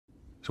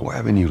So why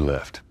haven't you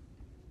left?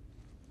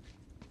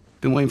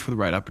 Been waiting for the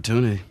right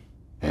opportunity.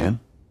 And?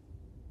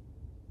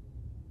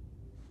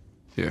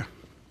 Here.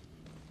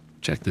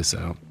 Check this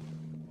out.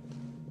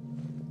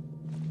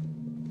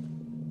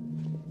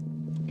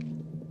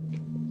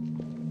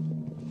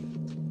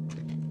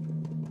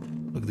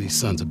 Look at these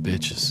sons of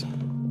bitches.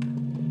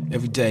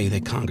 Every day they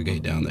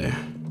congregate down there,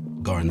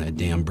 guarding that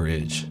damn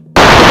bridge.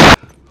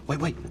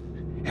 Wait.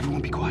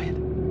 Everyone be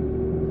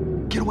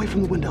quiet. Get away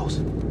from the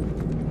windows.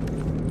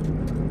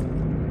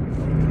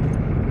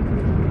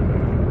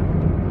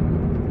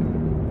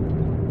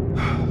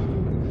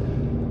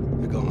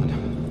 They're gone.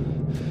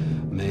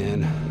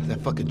 Man, that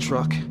fucking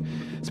truck,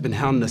 it's been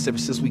hounding us ever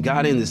since we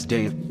got in this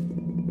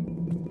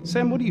damn...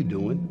 Sam, what are you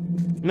doing?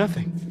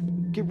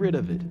 Nothing. Get rid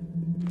of it.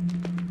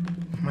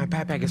 My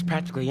backpack is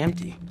practically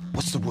empty.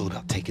 What's the rule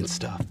about taking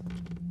stuff?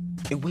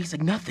 It weighs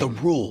like nothing.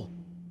 The rule.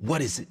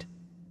 What is it?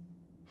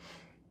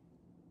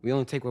 We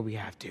only take what we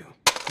have to.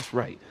 That's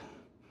right.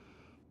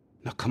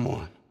 Now come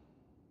on.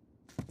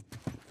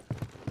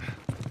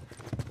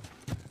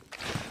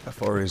 How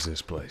far is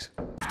this place?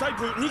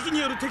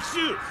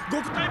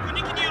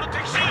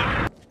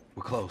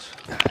 We're close.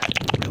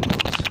 Real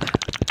close.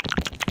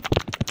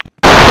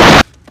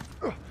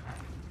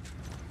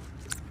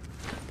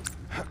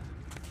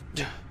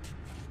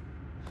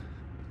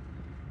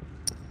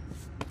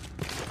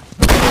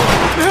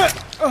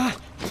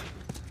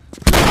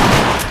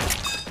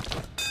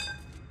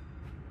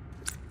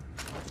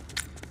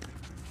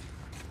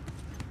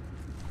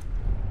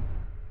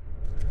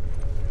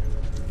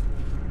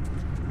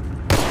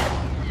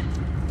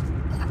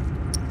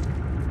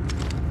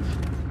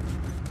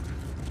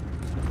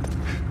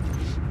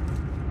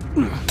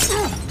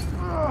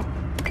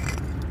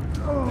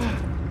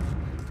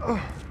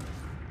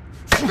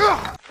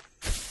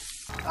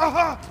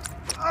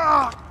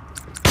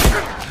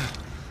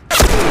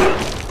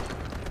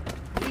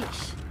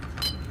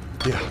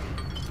 Yeah.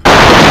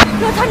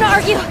 No time to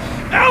argue!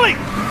 Ellie!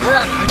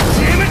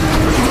 Damn it!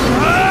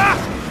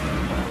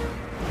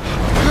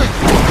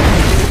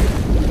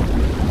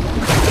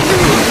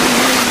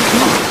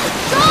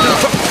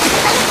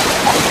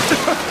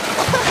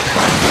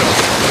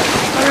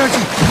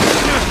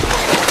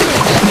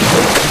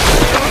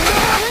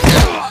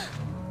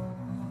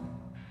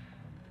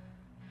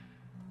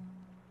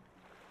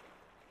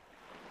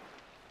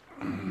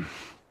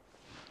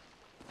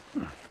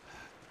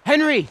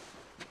 Henry!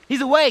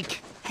 He's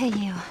awake! Hey,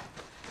 you.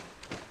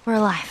 We're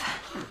alive.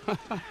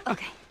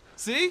 Okay.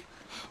 See?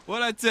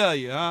 What'd I tell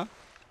you, huh?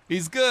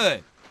 He's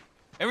good.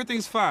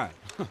 Everything's fine.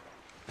 You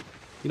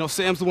know,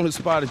 Sam's the one who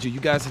spotted you. You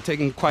guys are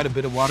taking quite a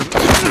bit of water.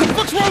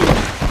 What's wrong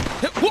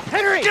with you?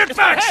 Henry! Get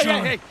back, Hey,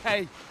 son!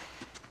 hey!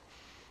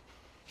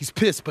 He's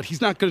pissed, but he's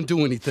not gonna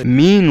do anything.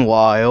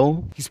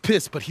 Meanwhile, He's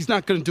pissed, but he's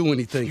not gonna do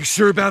anything. You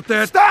sure about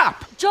that?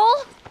 Stop!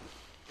 Joel?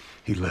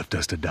 He left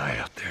us to die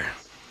out there.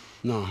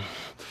 No,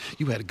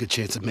 you had a good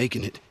chance of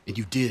making it, and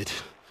you did.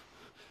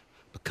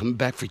 But coming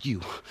back for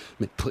you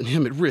meant putting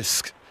him at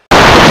risk.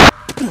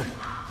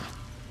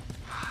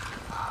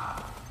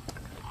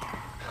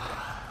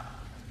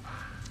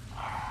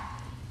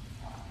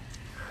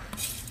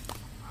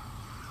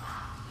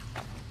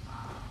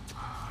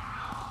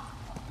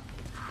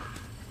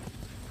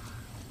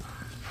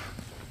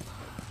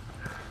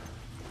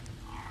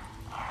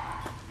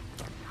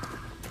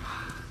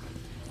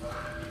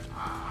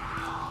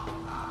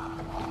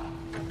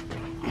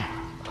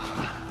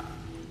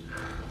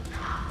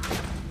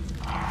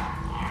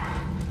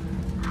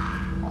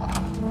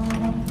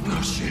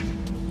 Oh, shit.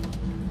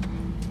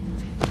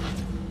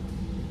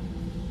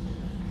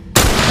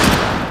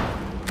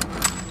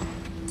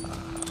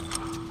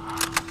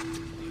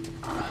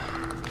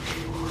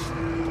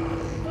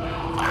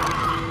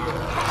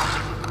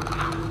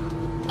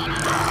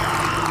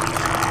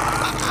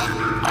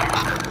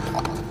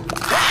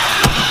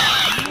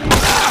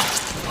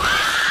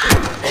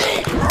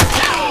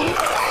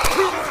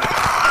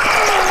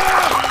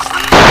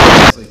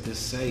 It's like this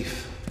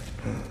safe.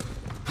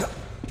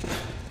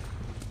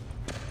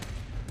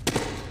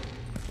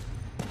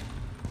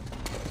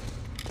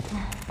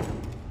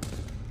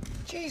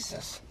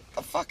 Jesus,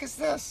 the fuck is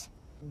this?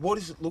 What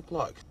does it look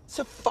like? It's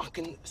a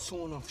fucking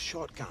sawn-off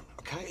shotgun,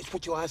 okay? It's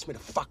what you asked me to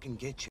fucking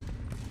get you.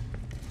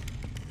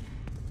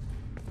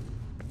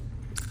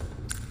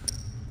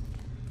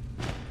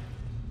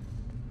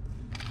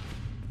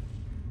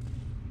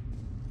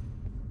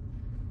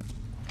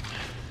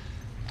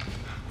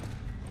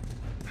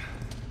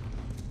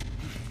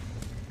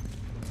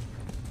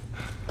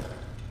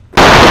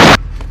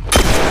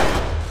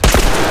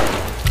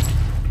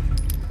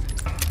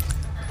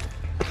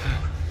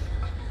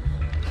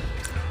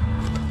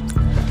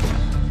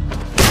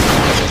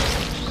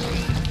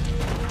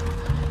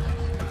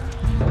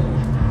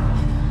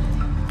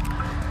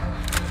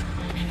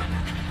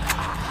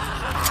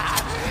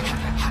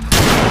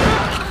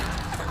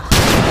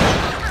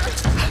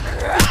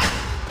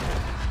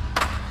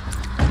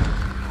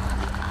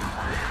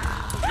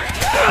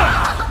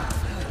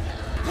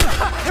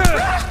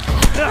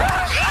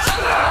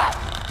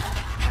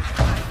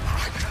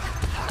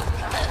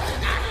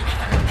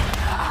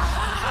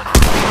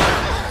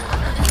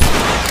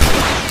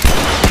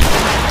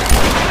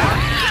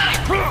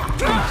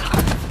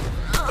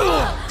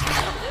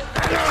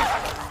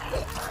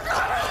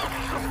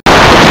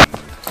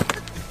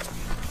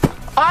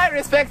 I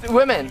respect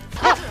women.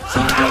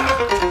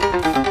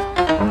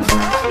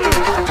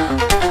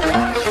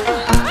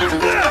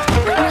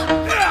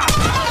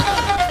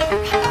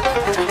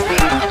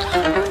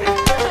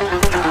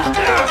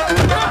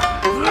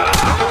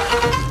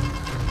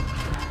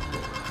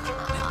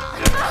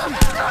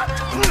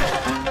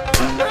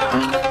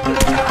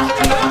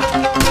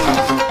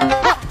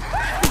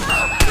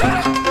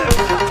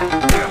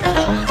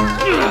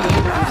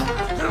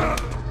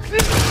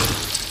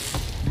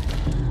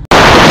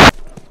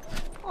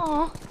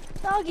 Aw,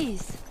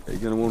 doggies. You're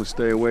gonna want to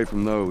stay away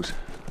from those.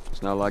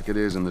 It's not like it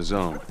is in the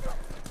zone.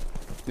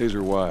 These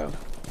are wild.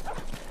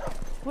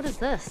 What is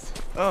this?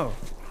 Oh.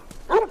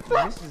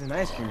 This is an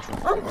ice cream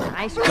truck.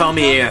 Ice cream? Come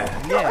here.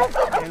 Yeah,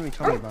 Henry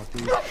told me about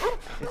these.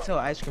 They sell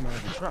ice cream out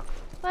of the truck.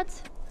 What?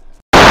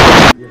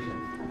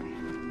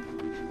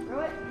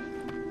 Throw it.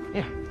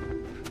 Yeah.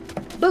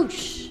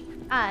 Boosh!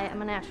 I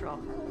am a natural.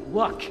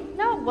 Luck.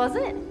 No, it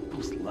wasn't.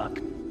 Who's luck?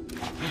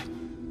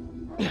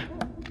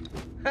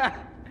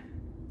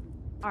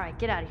 Alright,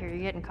 get out of here. You're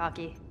getting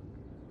cocky.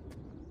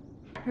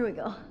 Here we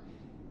go.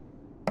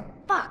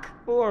 Fuck!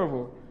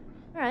 Horrible.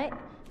 Alright.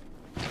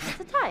 It's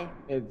a tie.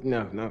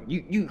 No.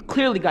 You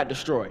clearly got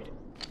destroyed.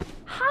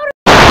 How do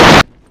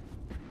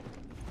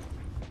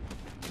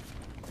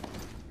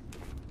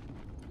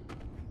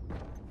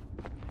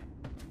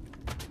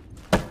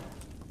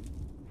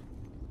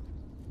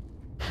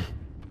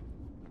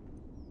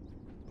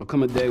There'll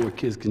come a day where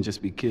kids can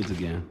just be kids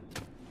again.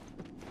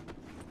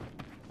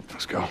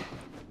 Let's go.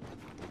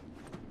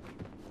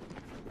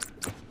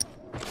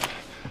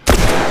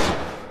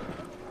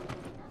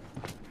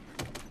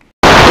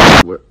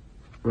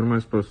 What am I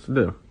supposed to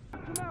do?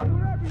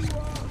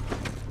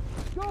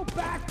 Go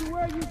back to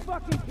where you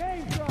fucking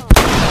came from!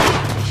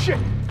 Shit!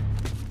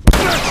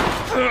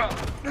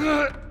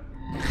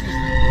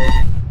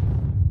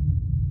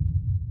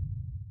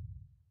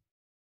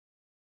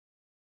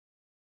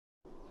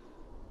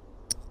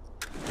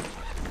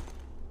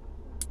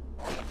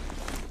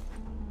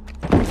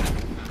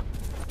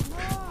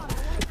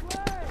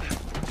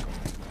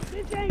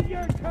 This ain't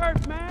your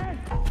turf, man!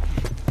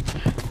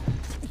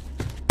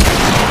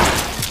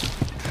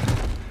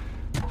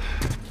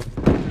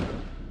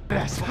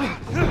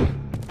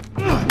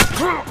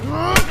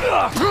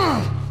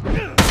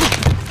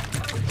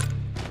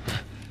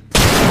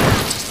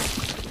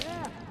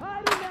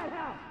 Hide in that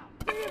house!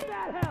 See if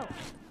that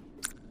helps!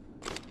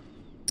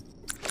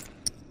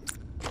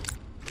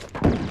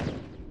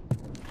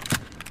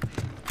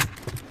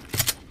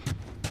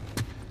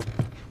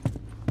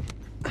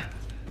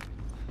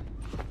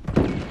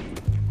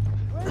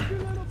 Where's your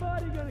little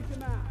buddy gonna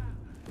come out?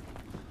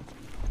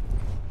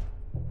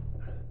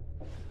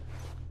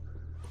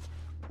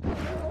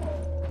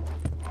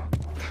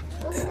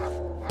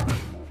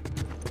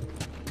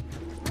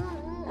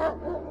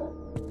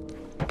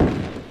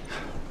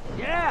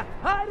 Yeah,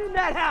 hide in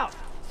that house!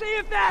 See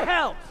if that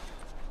helps!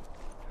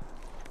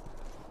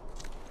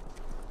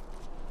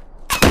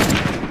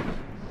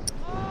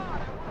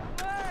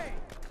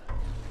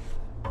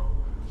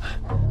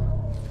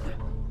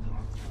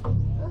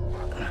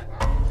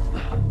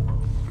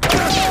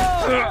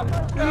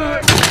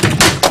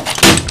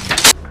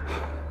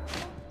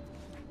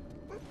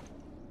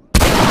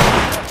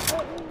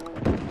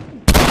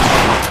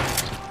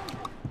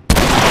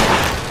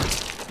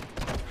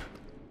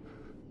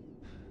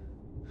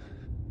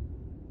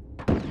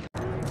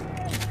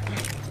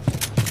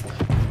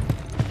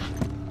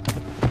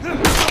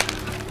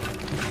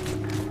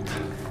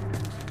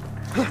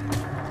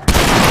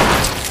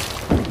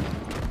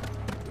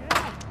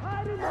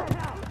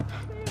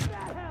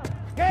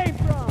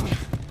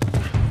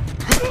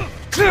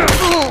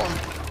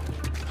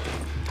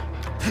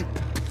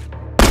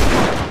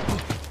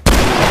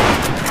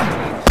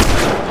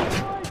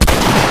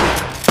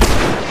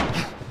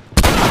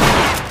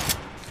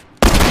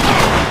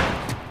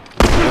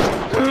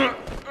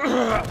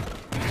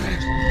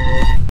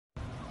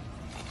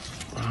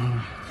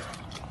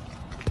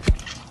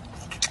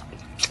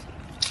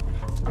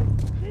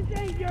 This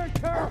ain't your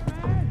turf,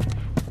 man!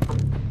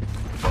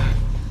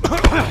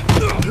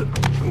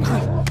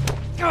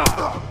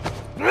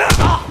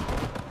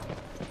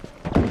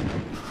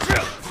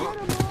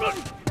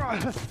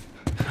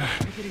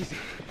 Take it easy.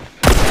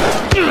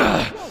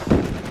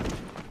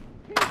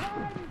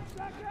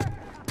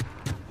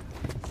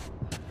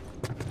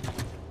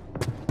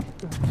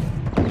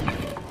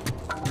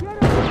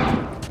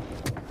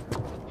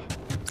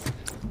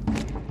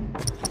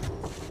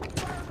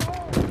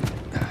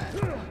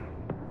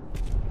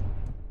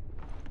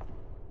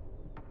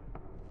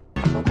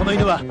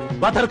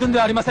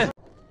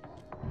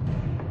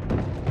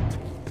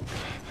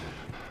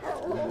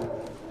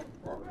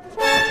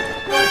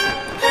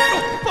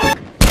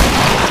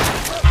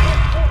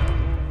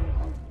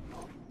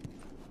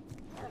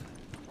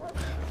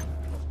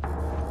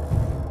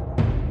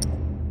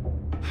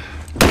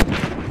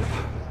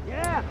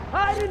 Yeah,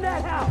 hide in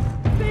that house!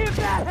 See if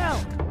that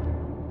helps!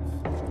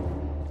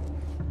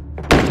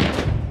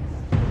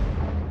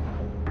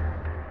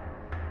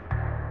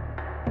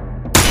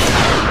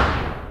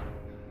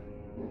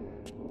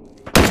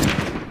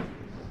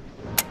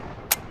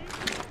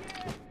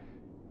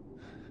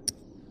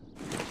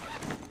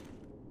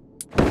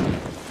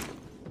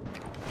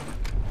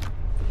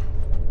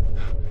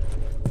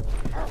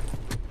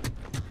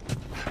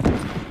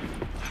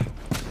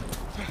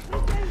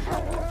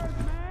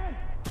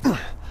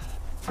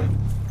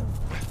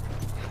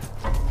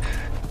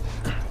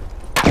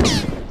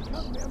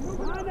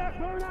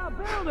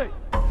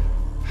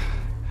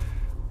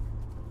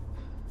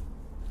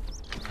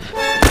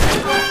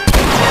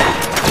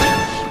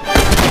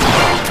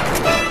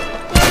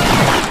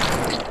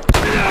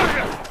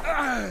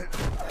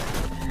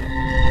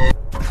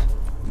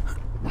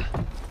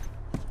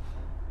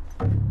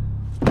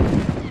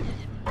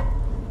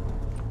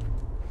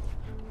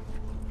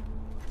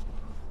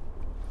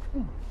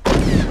 You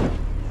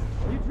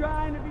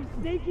trying to be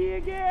sneaky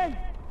again?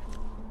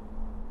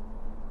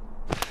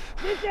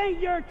 This ain't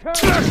your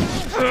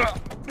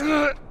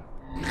turn!